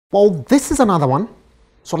Well, this is another one.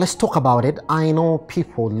 So let's talk about it. I know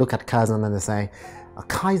people look at cars and then they say, a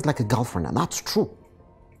car is like a girlfriend, and that's true.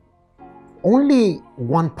 Only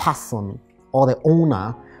one person or the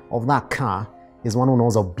owner of that car is one who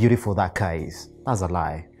knows how beautiful that car is. That's a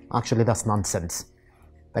lie. Actually, that's nonsense.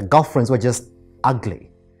 The girlfriends were just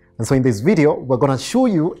ugly. And so in this video, we're going to show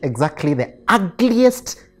you exactly the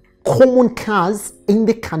ugliest common cars in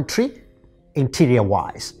the country,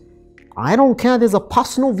 interior-wise. I don't care, there's a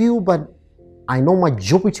personal view, but I know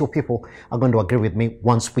majority of people are going to agree with me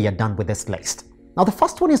once we are done with this list. Now, the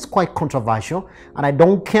first one is quite controversial, and I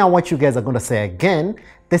don't care what you guys are going to say again.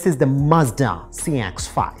 This is the Mazda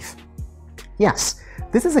CX-5. Yes,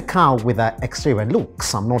 this is a car with an exterior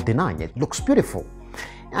looks. I'm not denying it. It looks beautiful.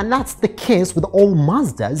 And that's the case with all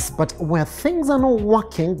Mazdas, but where things are not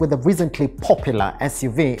working with the recently popular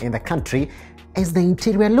SUV in the country is the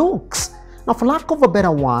interior looks. Now, for lack of a better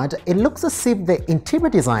word, it looks as if the interior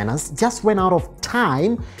designers just ran out of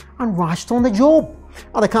time and rushed on the job.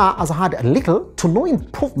 Now, the car has had little to no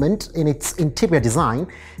improvement in its interior design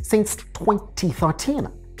since 2013.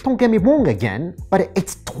 Don't get me wrong again, but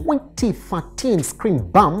its 2013 screen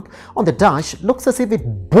bump on the dash looks as if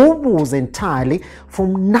it borrows entirely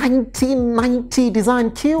from 1990 design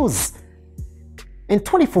cues. In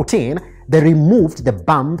 2014, they removed the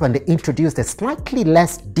bump and they introduced a slightly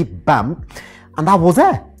less deep bump, and that was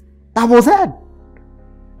it. That was it.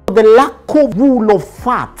 The lack of rule of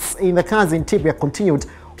facts in the car's interior continued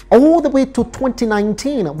all the way to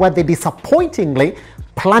 2019, where they disappointingly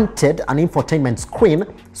planted an infotainment screen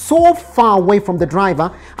so far away from the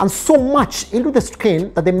driver and so much into the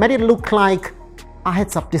screen that they made it look like a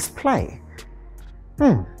heads-up display.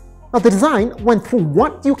 Now, the design went through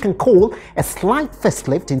what you can call a slight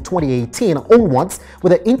facelift in 2018 onwards,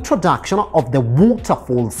 with the introduction of the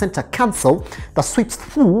waterfall center console that sweeps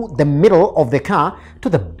through the middle of the car to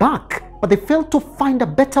the back, but they failed to find a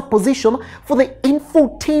better position for the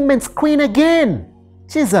infotainment screen again.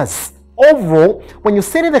 Jesus. Overall, when you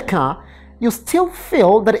sit in the car, you still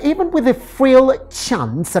feel that even with a frail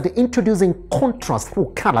chance at introducing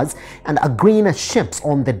contrast-full colors and green shapes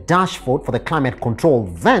on the dashboard for the climate control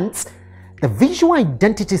vents, the visual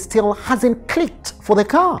identity still hasn't clicked for the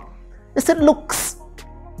car. Instead, it looks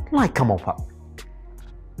like a mop-up.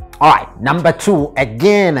 Alright, number 2,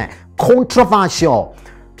 again, controversial.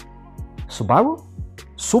 Subaru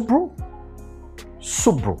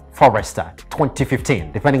Forester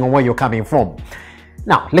 2015, depending on where you're coming from.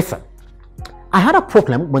 Now, listen. I had a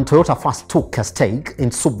problem when Toyota first took a stake in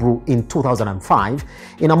Subaru in 2005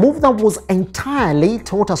 in a move that was entirely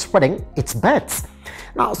Toyota spreading its bets.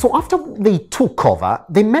 Now, so after they took over,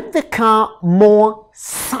 they made the car more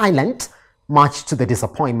silent, much to the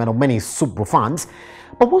disappointment of many Subaru fans.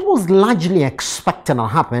 But what was largely expected and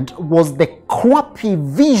happened was the crappy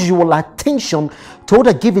visual attention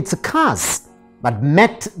Toyota gave its cars that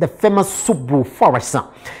met the famous Subaru Forester.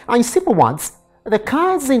 Now, in simple words, the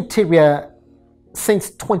car's interior since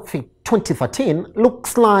 2013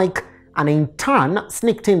 looks like an intern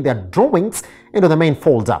sneaked in their drawings into the main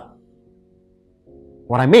folder.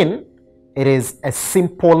 What I mean, it is a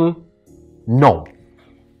simple no.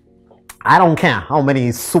 I don't care how many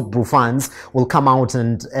Subaru fans will come out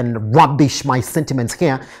and rubbish my sentiments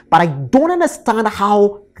here, but I don't understand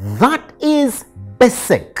how that is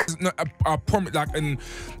basic. I promise, like, and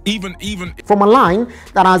even from a line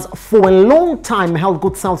that has for a long time held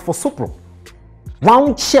good sales for Subaru.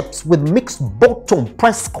 Round shapes with mixed bottom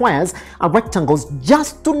pressed squares and rectangles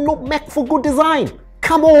just do not make for good design.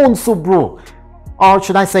 Come on, Subaru. Or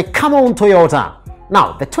should I say, come on, Toyota.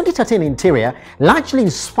 Now, the 2013 interior, largely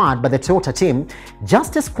inspired by the Toyota team,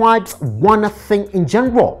 just describes one thing in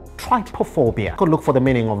general: trypophobia. Go look for the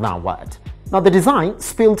meaning of that word. Now, the design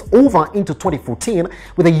spilled over into 2014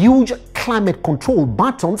 with a huge climate control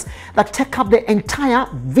buttons that take up the entire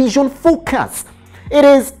vision focus. It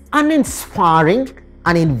is uninspiring,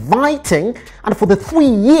 uninviting, and for the 3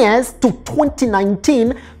 years to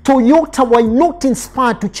 2019, Toyota were not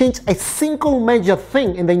inspired to change a single major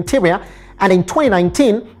thing in the interior, and in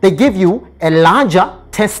 2019, they gave you a larger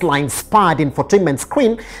Tesla-inspired infotainment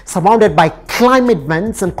screen surrounded by climate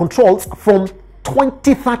vents and controls from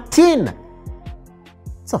 2013.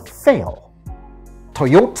 It's a fail.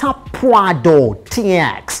 Toyota Prado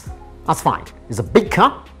TX. That's fine. It's a big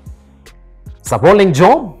car. It's a rolling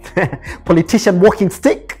job, politician walking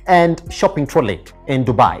stick, and shopping trolley in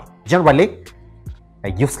Dubai. Generally,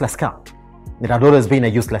 a useless car. It had always been a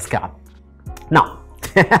useless car. Now,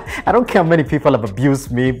 I don't care how many people have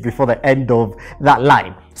abused me before the end of that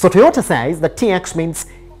line. So Toyota says that TX means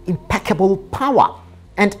impeccable power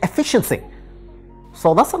and efficiency.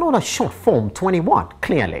 So that's another short form, 21,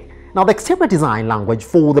 clearly. Now, the exterior design language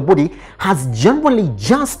for the body has generally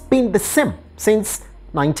just been the same since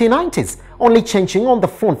 1990s, only changing on the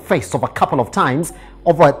front face of a couple of times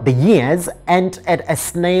over the years and at a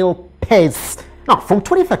snail pace. Now, from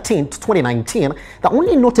 2013 to 2019, the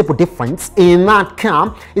only notable difference in that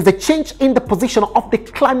car is the change in the position of the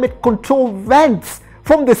climate control vents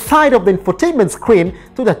from the side of the infotainment screen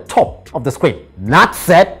to the top of the screen. That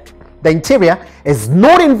said, the interior is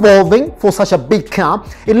not involving for such a big car.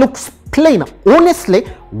 It looks plain. Honestly,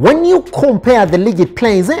 when you compare the league it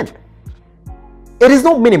plays in, it is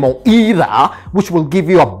not minimal either, which will give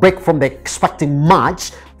you a break from the expecting much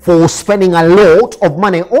for spending a lot of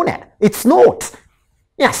money on it. It's not.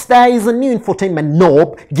 Yes, there is a new infotainment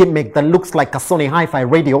knob gimmick that looks like a Sony Hi-Fi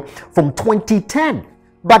radio from 2010.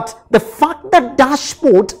 But the fact that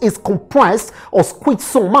dashboard is compressed or squeezed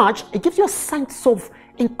so much, it gives you a sense of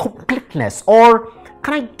incompleteness. Or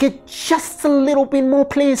can I get just a little bit more,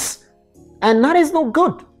 please? And that is not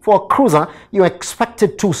good for a cruiser you're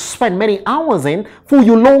expected to spend many hours in for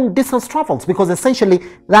your long distance travels, because essentially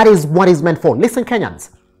that is what it's meant for. Listen,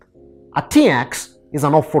 Kenyans, a TX is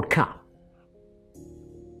an off-road car.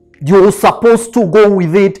 You're supposed to go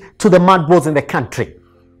with it to the mud roads in the country.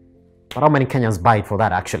 But how many Kenyans buy it for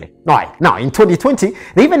that, actually? Alright, now in 2020,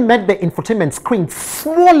 they even made the infotainment screen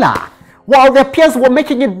smaller, while their peers were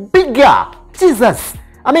making it bigger. Jesus!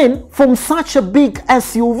 I mean, from such a big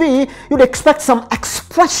SUV, you'd expect some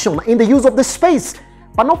expression in the use of the space.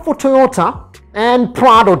 But not for Toyota and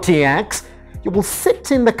Prado TX. You will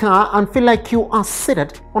sit in the car and feel like you are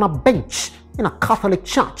seated on a bench in a Catholic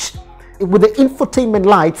church, with the infotainment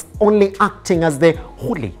lights only acting as the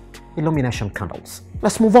holy illumination candles.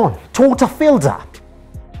 Let's move on. Toyota Fielder.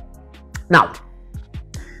 Now,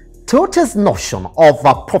 Toyota's notion of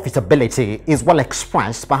profitability is well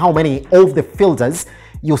expressed by how many of the Fielders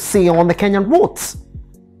you see on the Kenyan roads.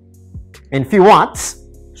 In few words,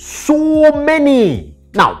 so many.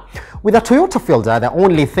 Now, with a Toyota Fielder, the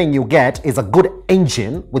only thing you get is a good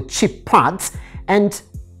engine with cheap parts and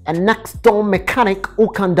a next-door mechanic who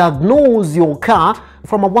can diagnose your car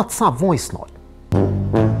from a WhatsApp voice note.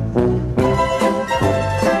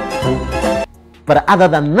 But other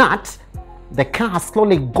than that, the car has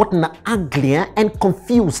slowly gotten uglier and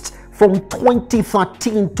confused from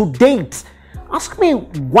 2013 to date. Ask me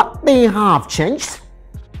what they have changed.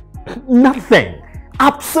 Nothing.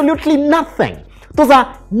 Absolutely nothing. Those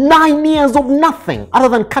are 9 years of nothing other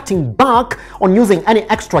than cutting back on using any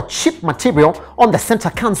extra cheap material on the center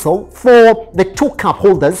console for the two cup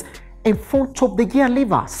holders in front of the gear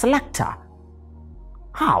lever selector.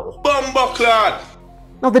 How? Bumbleclad!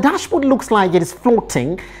 Now the dashboard looks like it is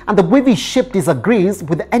floating, and the wavy shape disagrees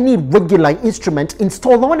with any regular instrument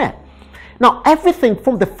installed on it. Now everything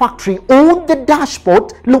from the factory on the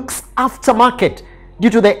dashboard looks aftermarket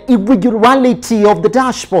due to the irregularity of the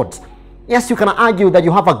dashboard. Yes, you can argue that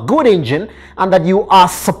you have a good engine and that you are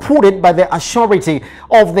supported by the assurity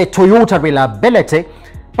of the Toyota reliability,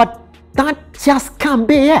 but that just can't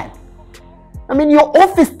be it. I mean, your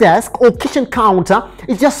office desk or kitchen counter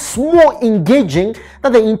is just more engaging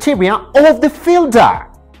than the interior of the Fielder.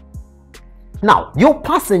 Now, your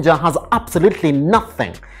passenger has absolutely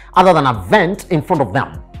nothing other than a vent in front of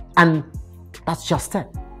them, and that's just it.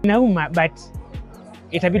 Nauma, but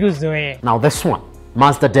itabidi uzoee. Now this one,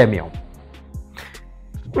 Mazda Demio.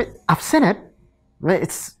 I've seen it.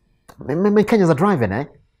 It's many Kenyans are driving, eh?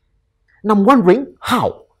 And I'm wondering,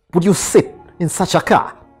 how would you sit in such a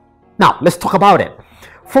car? Now, let's talk about it.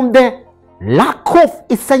 From the lack of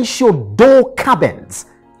essential door cabins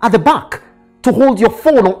at the back to hold your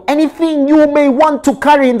phone or anything you may want to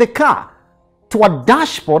carry in the car, to a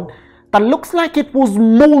dashboard that looks like it was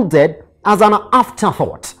molded as an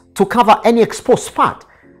afterthought to cover any exposed part.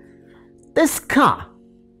 This car,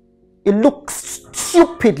 it looks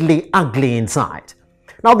stupidly ugly inside.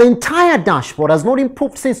 Now, the entire dashboard has not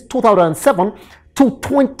improved since 2007 to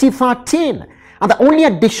 2013. And the only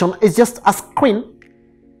addition is just a screen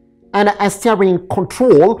and a steering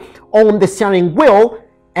control on the steering wheel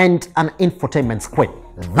and an infotainment screen.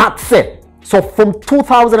 That's it. So from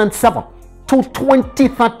 2007 to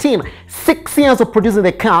 2013, 6 years of producing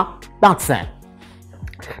the car, that's it.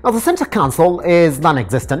 Now the center console is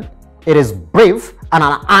non-existent. It is brave and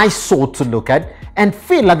an eyesore to look at and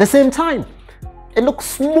feel at the same time. It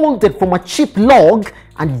looks molded from a cheap log,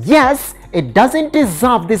 and yes, it doesn't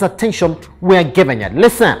deserve this attention we're giving it.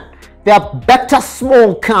 Listen, there are better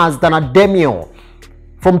small cars than a Demio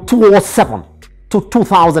from 2007 to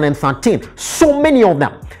 2013. So many of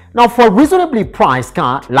them. Now, for a reasonably priced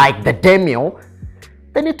car like the Demio,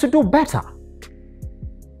 they need to do better.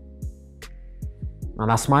 And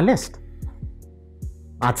that's my list.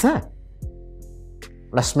 That's it.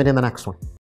 Let's meet in the next one.